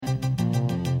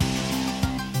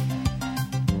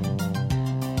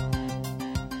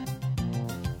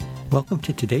Welcome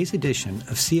to today's edition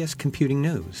of CS Computing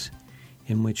News,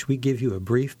 in which we give you a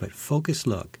brief but focused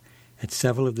look at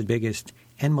several of the biggest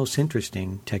and most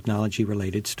interesting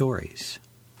technology-related stories.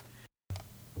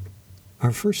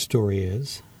 Our first story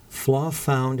is Flaw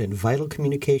Found in Vital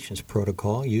Communications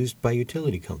Protocol Used by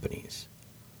Utility Companies.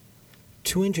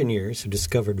 Two engineers have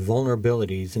discovered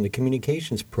vulnerabilities in the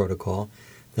communications protocol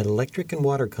that electric and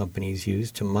water companies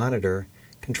use to monitor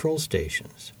control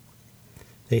stations.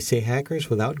 They say hackers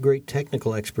without great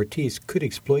technical expertise could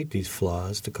exploit these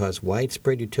flaws to cause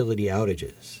widespread utility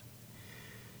outages.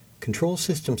 Control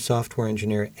system software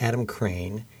engineer Adam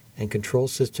Crane and control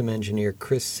system engineer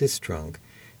Chris Sistrunk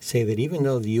say that even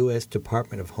though the U.S.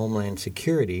 Department of Homeland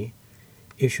Security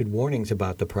issued warnings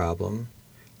about the problem,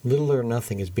 little or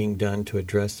nothing is being done to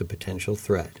address the potential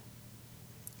threat.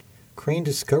 Crane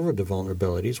discovered the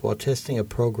vulnerabilities while testing a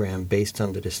program based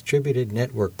on the Distributed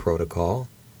Network Protocol,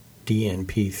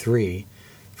 DNP3,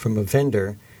 from a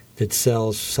vendor that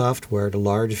sells software to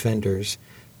large vendors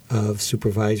of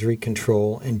supervisory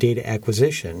control and data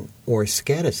acquisition, or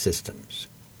SCADA systems.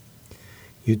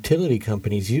 Utility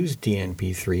companies use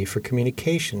DNP3 for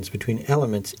communications between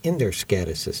elements in their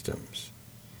SCADA systems.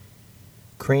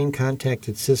 Crane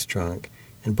contacted Sistrunk,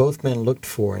 and both men looked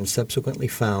for and subsequently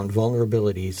found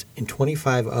vulnerabilities in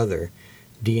 25 other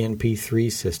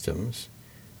DNP3 systems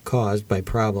caused by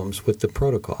problems with the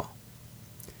protocol.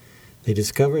 They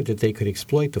discovered that they could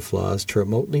exploit the flaws to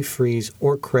remotely freeze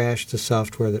or crash the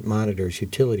software that monitors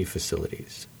utility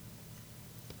facilities.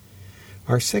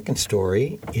 Our second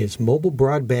story is mobile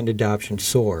broadband adoption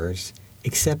soars,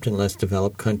 except in less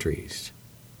developed countries.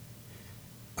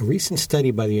 A recent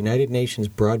study by the United Nations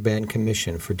Broadband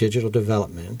Commission for Digital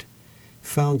Development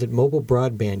found that mobile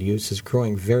broadband use is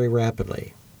growing very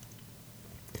rapidly.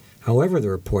 However, the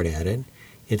report added,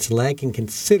 it's lagging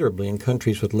considerably in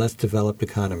countries with less developed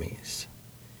economies.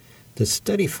 The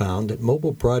study found that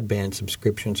mobile broadband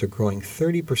subscriptions are growing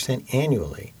 30%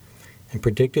 annually and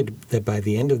predicted that by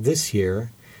the end of this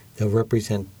year, they'll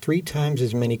represent 3 times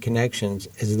as many connections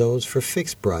as those for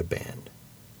fixed broadband.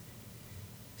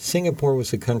 Singapore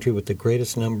was the country with the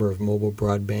greatest number of mobile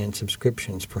broadband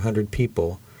subscriptions per 100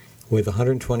 people, with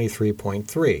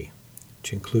 123.3,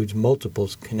 which includes multiple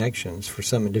connections for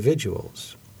some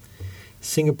individuals.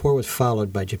 Singapore was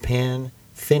followed by Japan,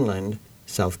 Finland,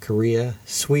 South Korea,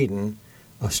 Sweden,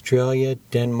 Australia,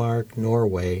 Denmark,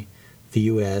 Norway, the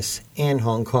U.S., and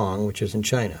Hong Kong, which is in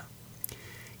China.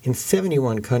 In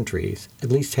 71 countries,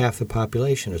 at least half the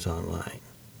population is online.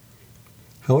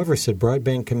 However, said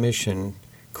Broadband Commission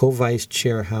Co-Vice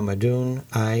Chair Hamadoun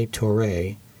I.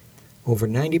 Touré, over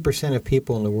 90% of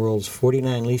people in the world's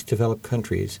 49 least developed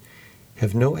countries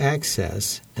have no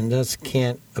access and thus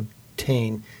can't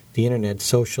obtain the Internet's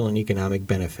social and economic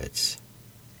benefits.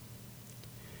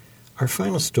 Our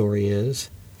final story is,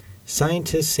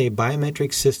 scientists say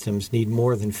biometric systems need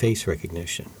more than face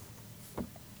recognition.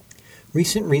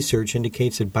 Recent research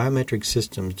indicates that biometric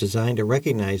systems designed to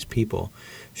recognize people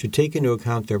should take into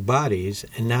account their bodies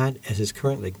and not, as is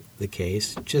currently the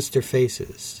case, just their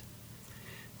faces.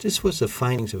 This was the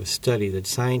findings of a study that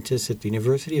scientists at the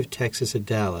University of Texas at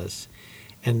Dallas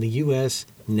and the U.S.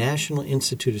 National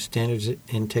Institute of Standards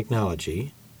and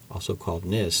Technology, also called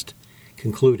NIST,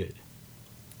 concluded.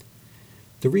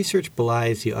 The research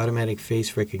belies the automatic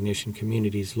face recognition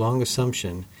community's long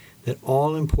assumption that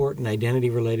all important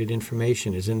identity-related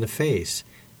information is in the face,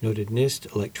 noted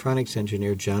NIST electronics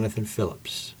engineer Jonathan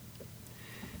Phillips.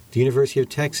 The University of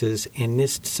Texas and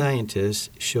NIST scientists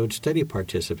showed study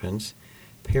participants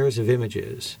pairs of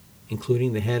images,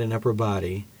 including the head and upper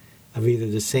body, of either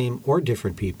the same or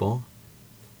different people,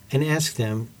 and asked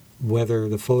them whether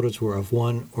the photos were of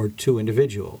one or two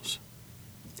individuals.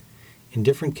 In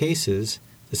different cases,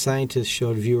 the scientists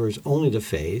showed viewers only the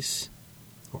face,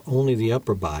 or only the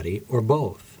upper body, or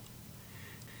both.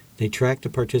 They tracked the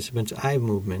participants' eye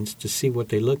movements to see what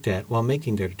they looked at while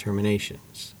making their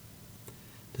determinations.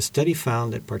 The study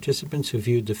found that participants who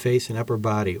viewed the face and upper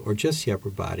body, or just the upper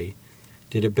body,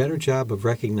 did a better job of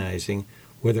recognizing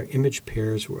whether image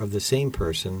pairs were of the same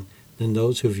person than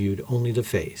those who viewed only the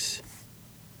face.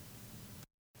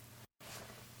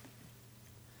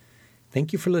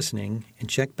 Thank you for listening, and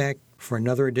check back for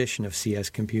another edition of CS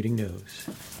Computing News.